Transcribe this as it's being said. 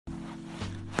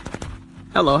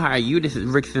Hello, how are you? This is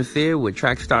Rick Sincere with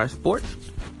Trackstar Sports.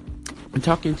 I'm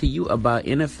talking to you about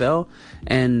NFL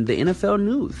and the NFL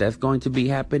news that's going to be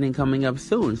happening coming up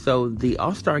soon. So the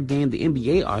All-Star game, the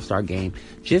NBA All-Star game,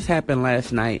 just happened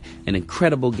last night. An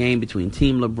incredible game between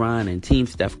Team LeBron and Team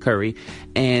Steph Curry.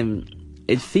 And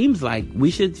it seems like we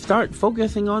should start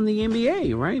focusing on the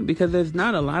NBA, right? Because there's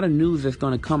not a lot of news that's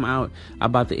going to come out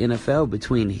about the NFL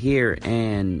between here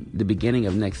and the beginning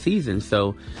of next season.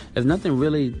 So there's nothing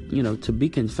really, to be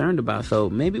concerned about. So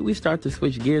maybe we start to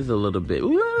switch gears a little bit.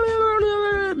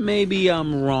 Maybe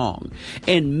I'm wrong.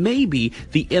 And maybe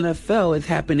the NFL is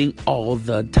happening all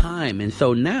the time. And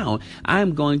so now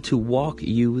I'm going to walk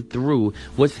you through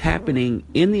what's happening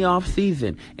in the off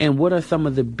season and what are some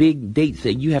of the big dates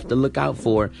that you have to look out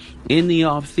for in the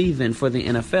off season for the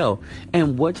NFL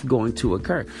and what's going to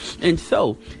occur. And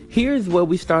so here's where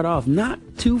we start off. Not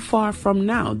too far from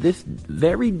now, this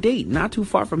very date, not too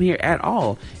far from here at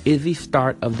all, is the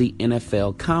start of the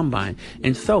NFL Combine.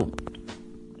 And so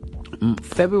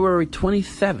February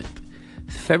 27th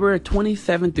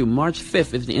through March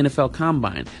 5th is the NFL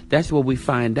Combine. That's where we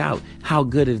find out how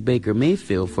good is Baker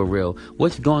Mayfield for real.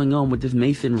 What's going on with this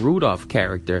Mason Rudolph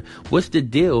character? What's the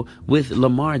deal with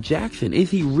Lamar Jackson?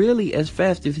 Is he really as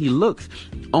fast as he looks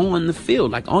on the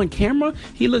field? Like on camera,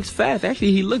 he looks fast.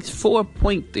 Actually, he looks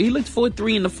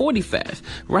 4.3 in the 40 fast,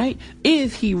 right?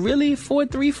 Is he really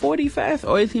 4.3 40 fast?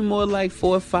 Or is he more like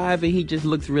 4.5 and he just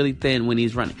looks really thin when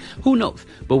he's running? Who knows?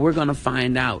 But we're going to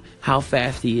find out how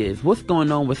fast he is. What's going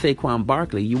on with Saquon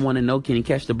Barkley? You want to know, can he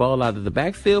catch the ball out of the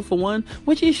backfield for one?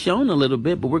 Which he's shown a little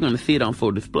bit, but we're going to see it on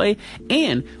full display.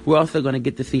 And we're also going to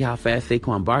get to see how fast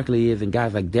Saquon Barkley is and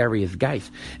guys like Darius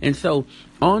Geis. And so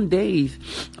on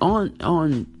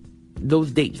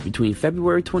those dates between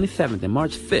February 27th and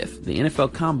March 5th, the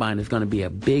NFL Combine is going to be a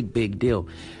big, big deal.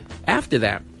 After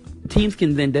that, teams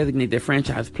can then designate their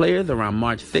franchise players around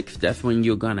March 6th. That's when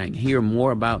you're going to hear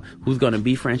more about who's going to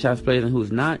be franchise players and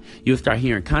who's not. You'll start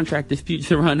hearing contract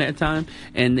disputes around that time.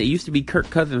 And it used to be Kirk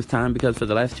Cousins' time because for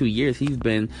the last 2 years, he's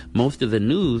been most of the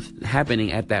news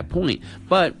happening at that point.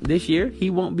 But this year, he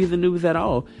won't be the news at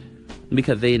all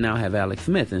because they now have Alex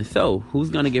Smith. And so who's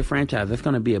going to get franchised? That's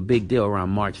going to be a big deal around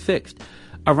March 6th.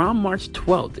 Around March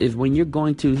 12th is when you're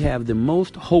going to have the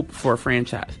most hope for a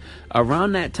franchise.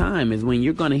 Around that time is when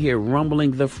you're going to hear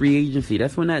rumblings of free agency.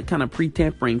 That's when that kind of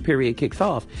pre-tampering period kicks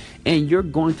off. And you're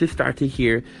going to start to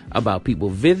hear about people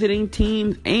visiting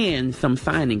teams and some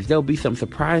signings. There'll be some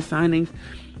surprise signings.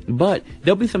 But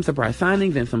there'll be some surprise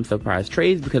signings and some surprise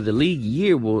trades because the league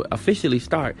year will officially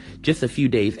start just a few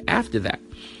days after that.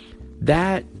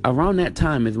 Around that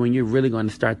time is when you're really going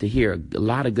to start to hear a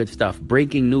lot of good stuff.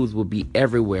 Breaking news will be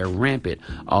everywhere, rampant,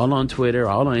 all on Twitter,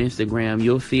 all on Instagram.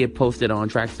 You'll see it posted on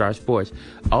Trackstar Sports.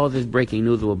 All this breaking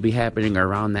news will be happening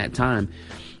around that time.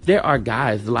 There are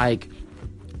guys like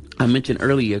I mentioned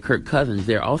earlier, Kirk Cousins.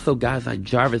 There are also guys like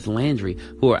Jarvis Landry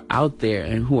who are out there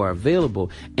and who are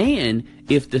available. And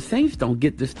if the Saints don't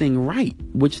get this thing right,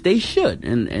 which they should,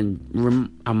 I'm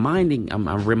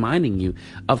reminding you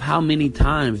of how many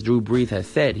times Drew Brees has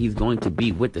said he's going to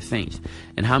be with the Saints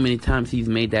and how many times he's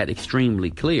made that extremely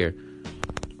clear.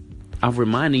 I'm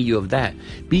reminding you of that.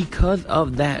 Because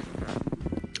of that,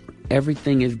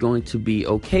 everything is going to be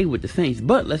okay with the Saints.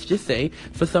 But let's just say,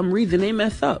 for some reason, they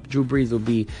mess up. Drew Brees will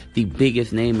be the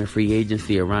biggest name in free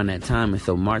agency around that time. And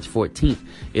so March 14th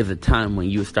is a time when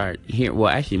you start hearing, well,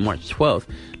 actually March 12th,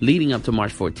 leading up to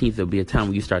March 14th, there'll be a time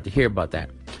when you start to hear about that.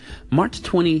 March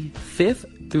 25th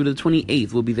through the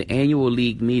 28th will be the annual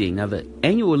league meeting. Now, the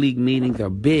annual league meetings are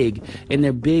big, and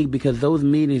they're big because those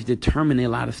meetings determine a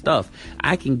lot of stuff.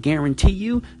 I can guarantee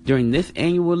you during this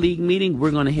annual league meeting,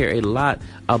 we're going to hear a lot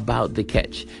about the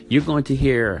catch. You're going to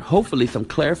hear, hopefully, some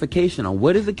clarification on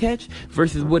what is a catch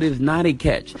versus what is not a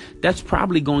catch. That's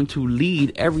probably going to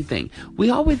lead everything. We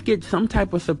always get some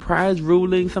type of surprise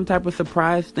ruling, some type of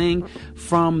surprise thing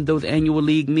from those annual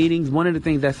league meetings. One of the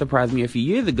things that surprised me a few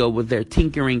years ago was their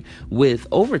tinkering with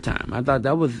overtime. I thought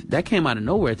that came out of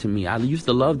nowhere to me. I used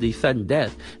to love these sudden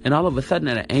deaths, and all of a sudden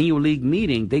at an annual league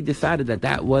meeting, they decided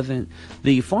that wasn't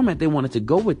the format they wanted to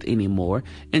go with anymore.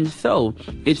 And so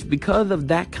it's because of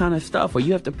that kind of stuff where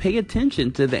you have to pay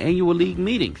attention to the annual league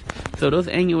meetings. So those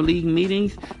annual league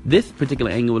meetings, this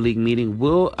particular annual league meeting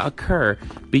will occur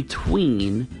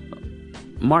between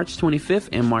March 25th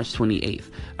and March 28th.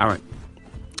 All right.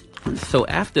 So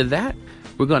after that,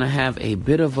 we're going to have a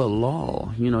bit of a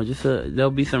lull, there'll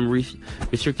be some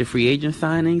restricted free agent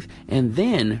signings. And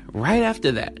then right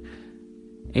after that,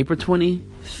 April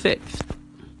 26th.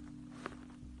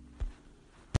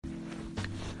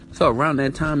 So around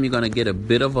that time, you're going to get a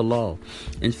bit of a lull.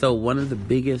 And so one of the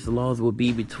biggest lulls will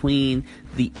be between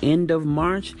the end of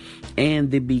March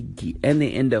and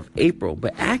the end of April.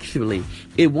 But actually,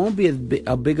 it won't be as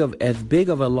big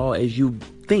of a lull as you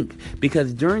think,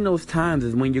 because during those times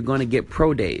is when you're going to get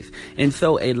pro days. And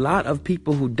so a lot of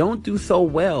people who don't do so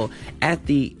well at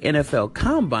the NFL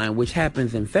Combine, which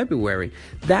happens in February,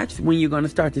 that's when you're going to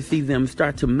start to see them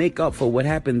start to make up for what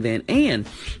happened then. And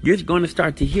you're going to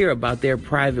start to hear about their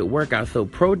private workouts. So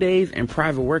pro days and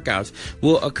private workouts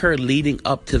will occur leading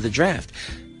up to the draft.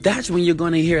 That's when you're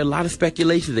going to hear a lot of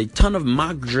speculations. A ton of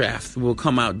mock drafts will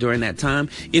come out during that time.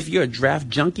 If you're a draft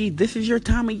junkie, this is your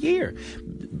time of year.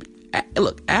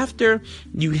 Look, after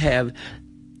you have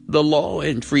the lull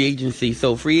in free agency,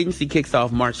 so free agency kicks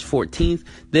off March 14th.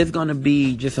 There's going to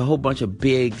be just a whole bunch of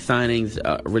big signings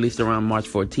released around March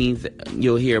 14th.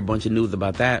 You'll hear a bunch of news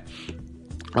about that.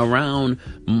 Around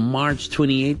March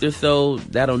 28th or so,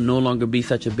 that'll no longer be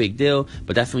such a big deal,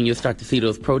 but that's when you'll start to see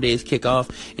those pro days kick off.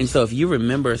 And so if you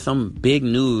remember, some big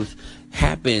news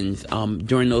happens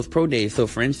during those pro days. So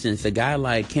for instance, a guy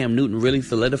like Cam Newton really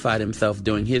solidified himself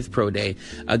during his pro day.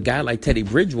 A guy like Teddy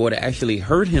Bridgewater actually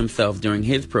hurt himself during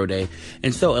his pro day.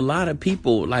 And so a lot of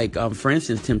people, like for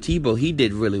instance, Tim Tebow, he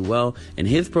did really well in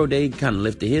his pro day, kind of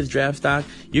lifted his draft stock.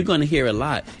 You're going to hear a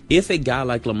lot. If a guy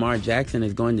like Lamar Jackson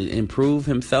is going to improve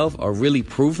himself or really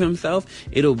prove himself,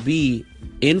 it'll be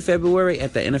in February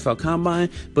at the NFL Combine,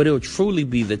 but it'll truly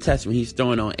be the test when he's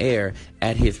throwing on air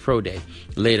at his pro day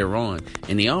later on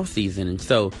in the offseason. And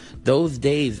so those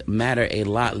days matter a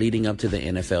lot leading up to the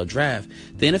NFL Draft.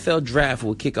 The NFL Draft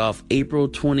will kick off April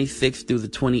 26th through the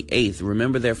 28th.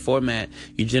 Remember their format.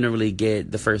 You generally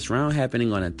get the first round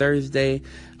happening on a Thursday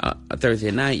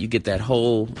night. You get that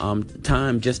whole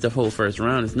time, just the whole first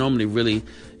round. It's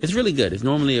really good. It's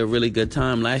normally a really good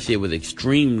time. Last year was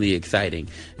extremely exciting.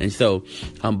 And so,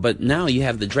 but now you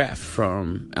have the draft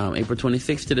from April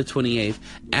 26th to the 28th.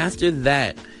 After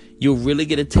that, you'll really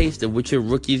get a taste of what your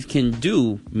rookies can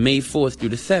do May 4th through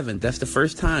the 7th. That's the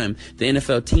first time the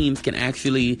NFL teams can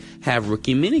actually have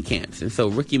rookie minicamps. And so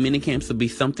rookie minicamps will be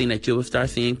something that you'll start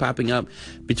seeing popping up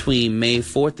between May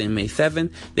 4th and May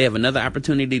 7th. They have another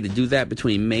opportunity to do that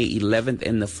between May 11th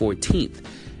and the 14th.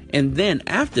 And then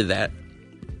after that,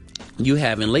 you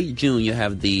have in late June, you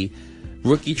have the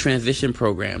rookie transition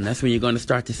program. That's when you're going to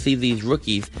start to see these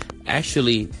rookies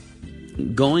actually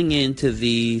going into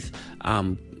these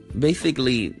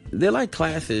basically, they're like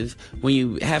classes when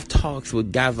you have talks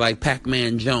with guys like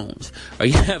Pac-Man Jones, or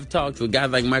you have talks with guys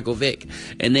like Michael Vick,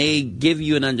 and they give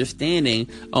you an understanding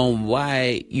on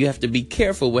why you have to be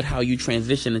careful with how you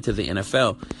transition into the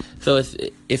NFL. So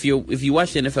if you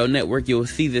watch the NFL Network, you'll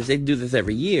see this. They do this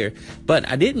every year, but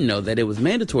I didn't know that it was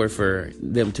mandatory for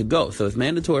them to go. So it's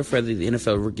mandatory for the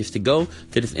NFL rookies to go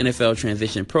to this NFL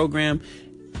transition program.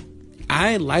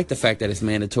 I like the fact that it's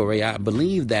mandatory. I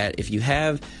believe that if you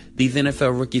have these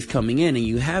NFL rookies coming in and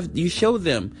you show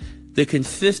them the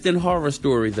consistent horror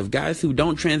stories of guys who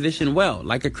don't transition well,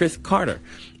 like a Chris Carter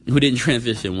who didn't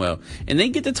transition well, and they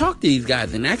get to talk to these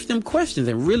guys and ask them questions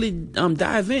and really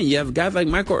dive in. You have guys like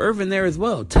Michael Irvin there as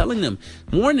well, telling them,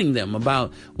 warning them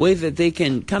about ways that they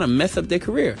can kind of mess up their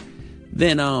career.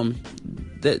 Then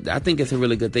I think it's a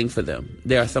really good thing for them.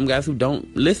 There are some guys who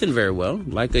don't listen very well,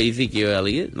 like a Ezekiel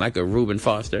Elliott, like a Reuben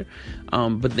Foster.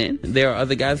 But then there are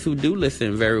other guys who do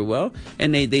listen very well,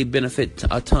 and they benefit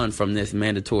a ton from this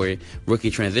mandatory rookie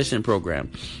transition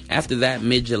program. After that,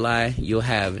 mid-July, you'll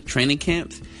have training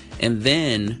camps. And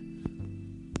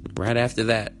then right after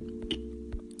that,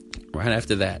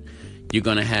 you're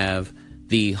going to have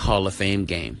the Hall of Fame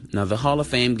game. Now, the Hall of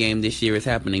Fame game this year is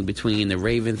happening between the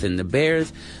Ravens and the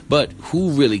Bears, but who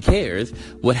really cares?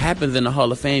 What happens in the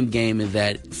Hall of Fame game is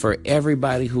that for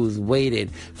everybody who's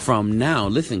waited from now,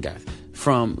 listen guys,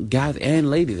 from guys and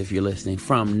ladies if you're listening,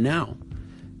 from now,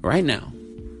 right now,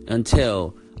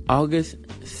 until August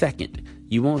 2nd,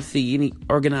 you won't see any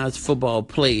organized football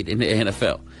played in the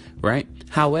NFL, right?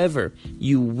 However,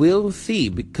 you will see,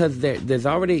 because there's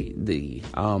already the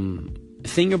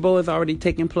Senior Bowl is already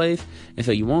taking place, and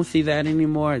so you won't see that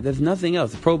anymore. There's nothing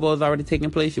else. The Pro Bowl is already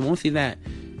taking place. You won't see that.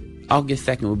 August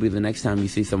 2nd will be the next time you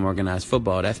see some organized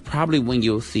football. That's probably when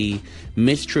you'll see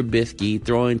Mitch Trubisky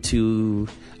throwing to,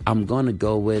 I'm going to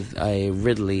go with a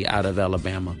Ridley out of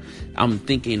Alabama. I'm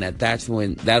thinking that's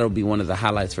when that'll be one of the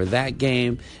highlights for that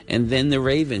game. And then the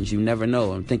Ravens, you never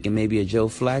know. I'm thinking maybe a Joe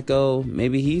Flacco.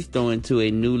 Maybe he's throwing to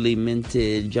a newly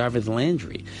minted Jarvis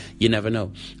Landry. You never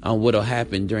know what'll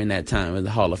happen during that time in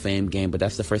the Hall of Fame game. But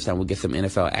that's the first time we'll get some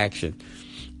NFL action.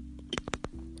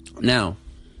 Now,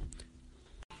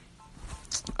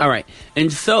 all right.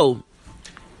 And so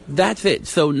that's it.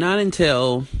 So not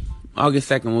until August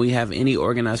 2nd, when we have any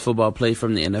organized football play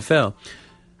from the NFL.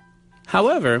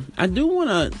 However, I do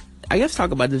want to,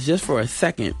 talk about this just for a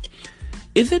second.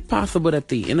 Is it possible that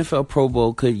the NFL Pro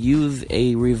Bowl could use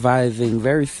a revising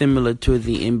very similar to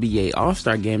the NBA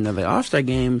All-Star Game? Now, the All-Star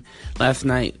Game last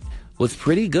night was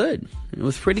pretty good. It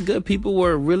was pretty good. People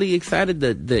were really excited.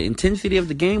 The intensity of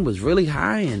the game was really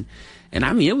high, and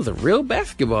I mean, it was a real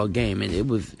basketball game, and it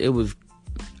was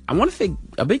I want to say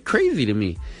a bit crazy to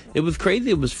me. It was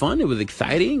crazy. It was fun. It was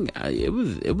exciting. It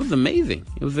was amazing.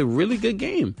 It was a really good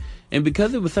game, and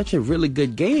because it was such a really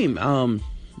good game,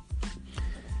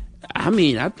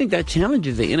 I think that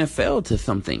challenges the NFL to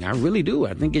something. I really do.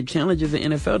 I think it challenges the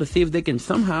NFL to see if they can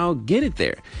somehow get it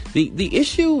there. The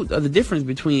issue of the difference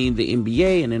between the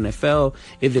NBA and NFL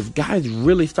is if guys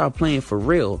really start playing for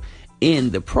real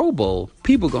in the Pro Bowl,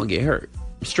 people are going to get hurt.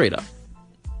 Straight up.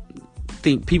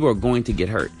 Think people are going to get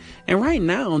hurt. And right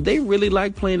now, they really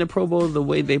like playing the Pro Bowl the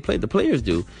way they play. The players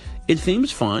do. It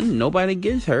seems fun. Nobody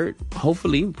gets hurt.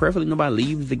 Hopefully, preferably nobody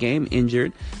leaves the game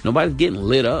injured. Nobody's getting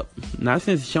lit up. Not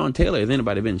since Sean Taylor has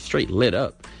anybody been straight lit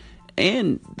up.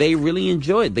 And they really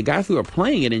enjoy it. The guys who are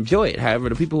playing it enjoy it. However,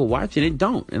 the people who are watching it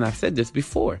don't. And I've said this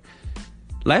before.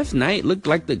 Last night looked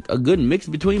like a good mix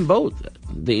between both.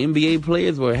 The NBA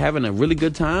players were having a really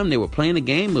good time. They were playing the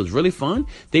game. It was really fun.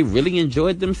 They really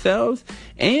enjoyed themselves.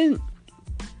 And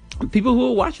people who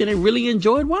were watching it really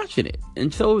enjoyed watching it.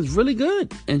 And so it was really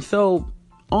good. And so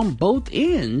on both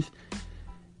ends,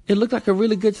 it looked like a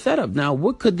really good setup. Now,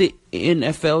 what could the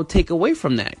NFL take away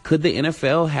from that? Could the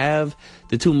NFL have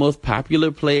the two most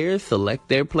popular players select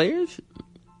their players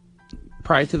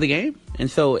prior to the game?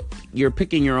 And so you're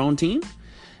picking your own team?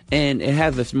 And it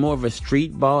has more of a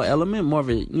street ball element, more of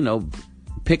a,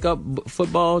 pickup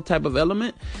football type of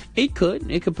element. It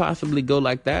could possibly go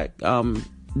like that.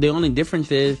 The only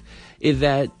difference is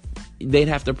that they'd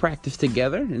have to practice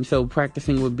together. And so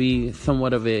practicing would be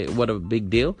somewhat of a big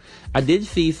deal. I did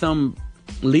see some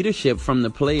leadership from the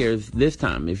players this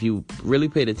time. If you really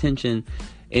paid attention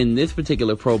in this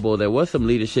particular Pro Bowl, there was some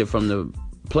leadership from the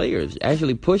players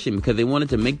actually pushing because they wanted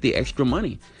to make the extra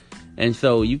money. And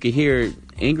so you could hear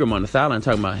Ingram on the sideline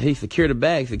talking about, hey, secure the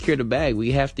bag.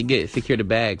 We have to secure the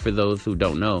bag, for those who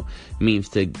don't know, means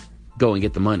to go and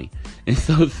get the money. And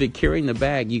so securing the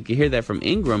bag, you could hear that from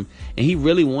Ingram, and he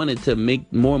really wanted to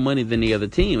make more money than the other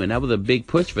team, and that was a big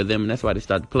push for them, and that's why they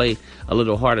started to play a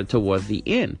little harder towards the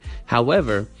end.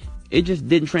 However, it just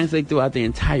didn't translate throughout the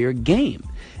entire game.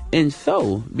 And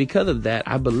so, because of that,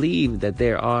 I believe that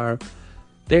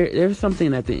there's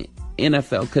something that the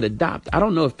NFL could adopt. I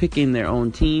don't know if picking their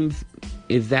own teams,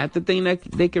 is that the thing that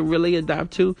they can really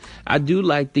adopt to? I do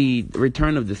like the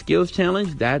return of the skills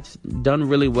challenge. That's done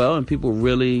really well, and people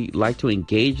really like to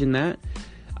engage in that.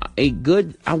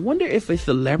 I wonder if a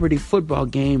celebrity football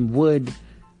game would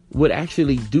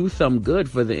actually do some good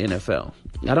for the NFL.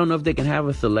 I don't know if they can have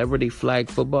a celebrity flag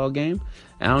football game.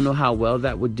 I don't know how well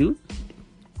that would do,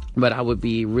 but I would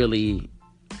be really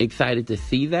excited to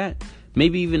see that.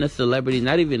 Maybe even a celebrity,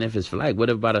 not even if it's flag. What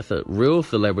about a real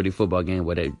celebrity football game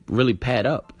where they really pad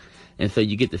up? And so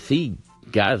you get to see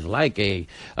guys like a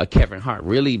Kevin Hart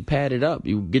really pad it up.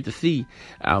 You get to see,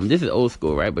 this is old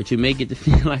school, right? But you may get to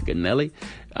see like a Nelly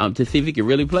to see if he can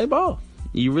really play ball.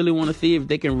 You really want to see if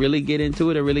they can really get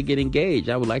into it or really get engaged.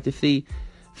 I would like to see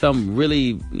some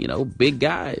really, big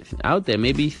guys out there.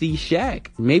 Maybe see Shaq.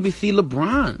 Maybe see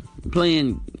LeBron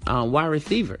playing wide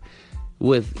receiver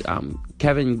with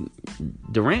Kevin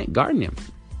Durant guarding him.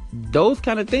 Those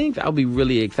kind of things I'll be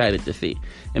really excited to see.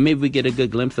 And maybe we get a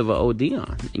good glimpse of an OD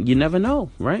on. You never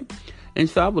know, right? And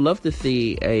so I would love to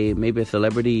see maybe a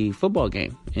celebrity football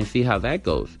game and see how that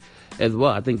goes as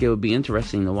well. I think it would be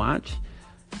interesting to watch.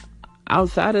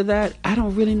 Outside of that, I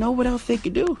don't really know what else they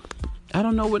could do. I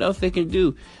don't know what else they can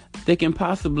do. They can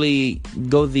possibly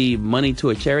go the money to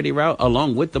a charity route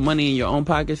along with the money in your own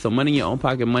pocket. So money in your own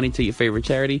pocket, money to your favorite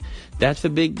charity. That's a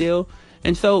big deal.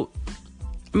 And so,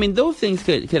 those things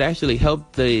could actually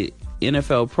help the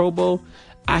NFL Pro Bowl.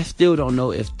 I still don't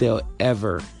know if they'll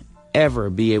ever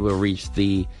be able to reach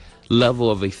the level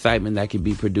of excitement that could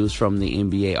be produced from the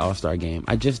NBA All-Star Game.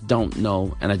 I just don't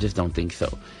know, and I just don't think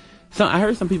so. So I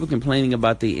heard some people complaining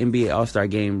about the NBA All-Star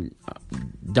Game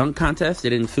dunk contest. They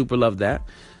didn't super love that.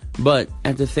 But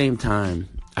at the same time,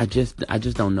 I just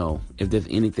don't know if there's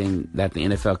anything that the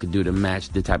NFL could do to match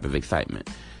the type of excitement.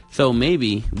 So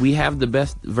maybe we have the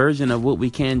best version of what we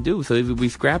can do. So either we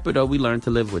scrap it or we learn to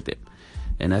live with it.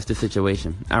 And that's the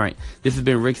situation. All right. This has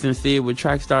been Rick Sincere with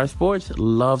Trackstar Sports.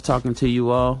 Love talking to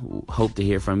you all. Hope to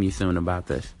hear from you soon about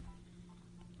this.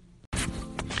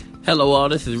 Hello all,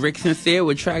 this is Rick Sincere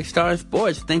with Trackstar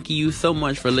Sports. Thank you so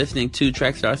much for listening to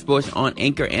Trackstar Sports on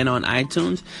Anchor and on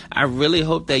iTunes. I really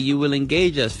hope that you will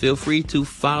engage us. Feel free to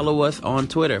follow us on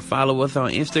Twitter, follow us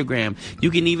on Instagram. You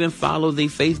can even follow the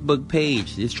Facebook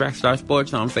page. It's Trackstar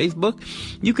Sports on Facebook.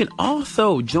 You can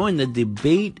also join the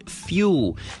Debate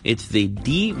Fuel. It's the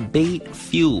Debate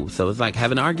Fuel. So it's like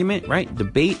have an argument, right?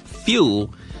 Debate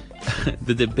Fuel.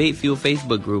 The Debate Fuel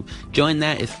Facebook group. Join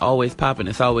that. It's always popping.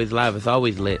 It's always live. It's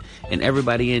always lit. And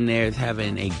everybody in there is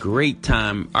having a great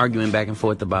time arguing back and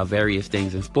forth about various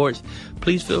things in sports.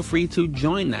 Please feel free to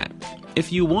join that.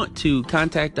 If you want to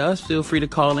contact us, feel free to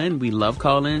call in. We love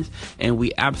call-ins, and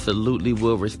we absolutely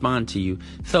will respond to you.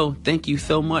 So thank you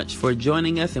so much for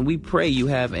joining us, and we pray you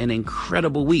have an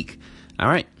incredible week. All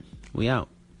right, we out.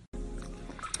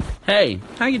 Hey,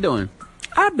 how you doing?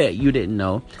 I bet you didn't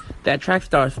know that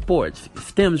Trackstar Sports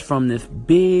stems from this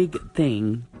big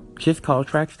thing just called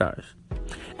Trackstars.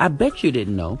 I bet you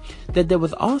didn't know that there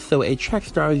was also a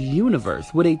Trackstars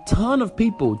universe with a ton of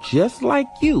people just like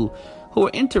you who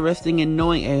are interested in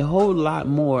knowing a whole lot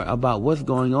more about what's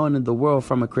going on in the world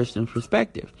from a Christian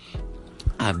perspective.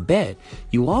 I bet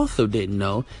you also didn't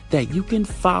know that you can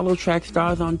follow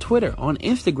Trackstars on Twitter, on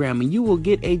Instagram, and you will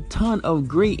get a ton of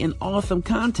great and awesome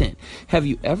content. Have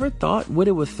you ever thought what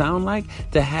it would sound like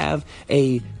to have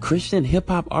a Christian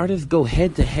hip-hop artist go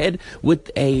head-to-head with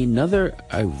a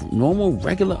normal,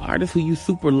 regular artist who you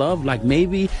super love? Like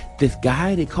maybe this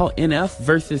guy they call NF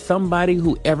versus somebody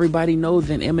who everybody knows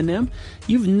in Eminem?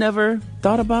 You've never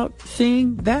thought about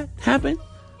seeing that happen?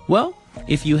 Well,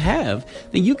 if you have,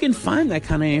 then you can find that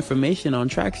kind of information on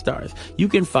Trackstars. You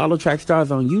can follow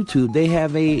Trackstars on YouTube. They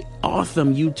have a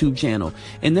awesome YouTube channel,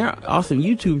 and their awesome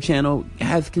YouTube channel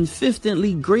has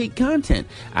consistently great content.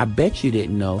 I bet you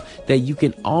didn't know that you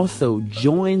can also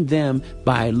join them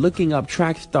by looking up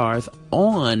Trackstars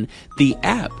on the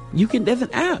app. There's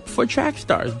an app for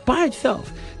Trackstars by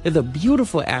itself. There's a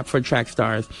beautiful app for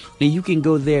Trackstars, and you can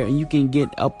go there and you can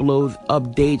get uploads,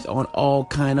 updates on all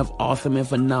kind of awesome and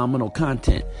phenomenal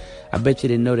content. I bet you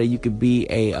didn't know that you could be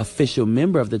a official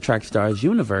member of the Trackstars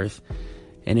universe.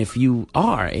 And if you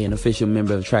are an official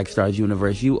member of the Trackstars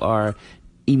universe, you are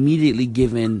immediately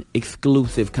given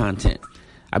exclusive content.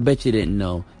 I bet you didn't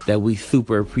know that we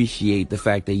super appreciate the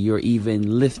fact that you're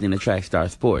even listening to Trackstar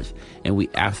Sports, and we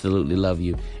absolutely love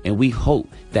you. And we hope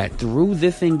that through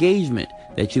this engagement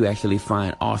that you actually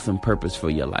find awesome purpose for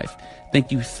your life.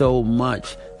 Thank you so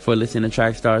much for listening to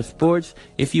Trackstar Sports.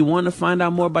 If you want to find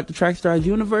out more about the Trackstars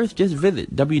universe, just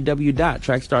visit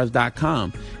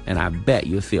www.trackstars.com, and I bet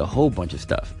you'll see a whole bunch of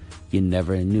stuff you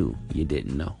never knew you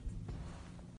didn't know.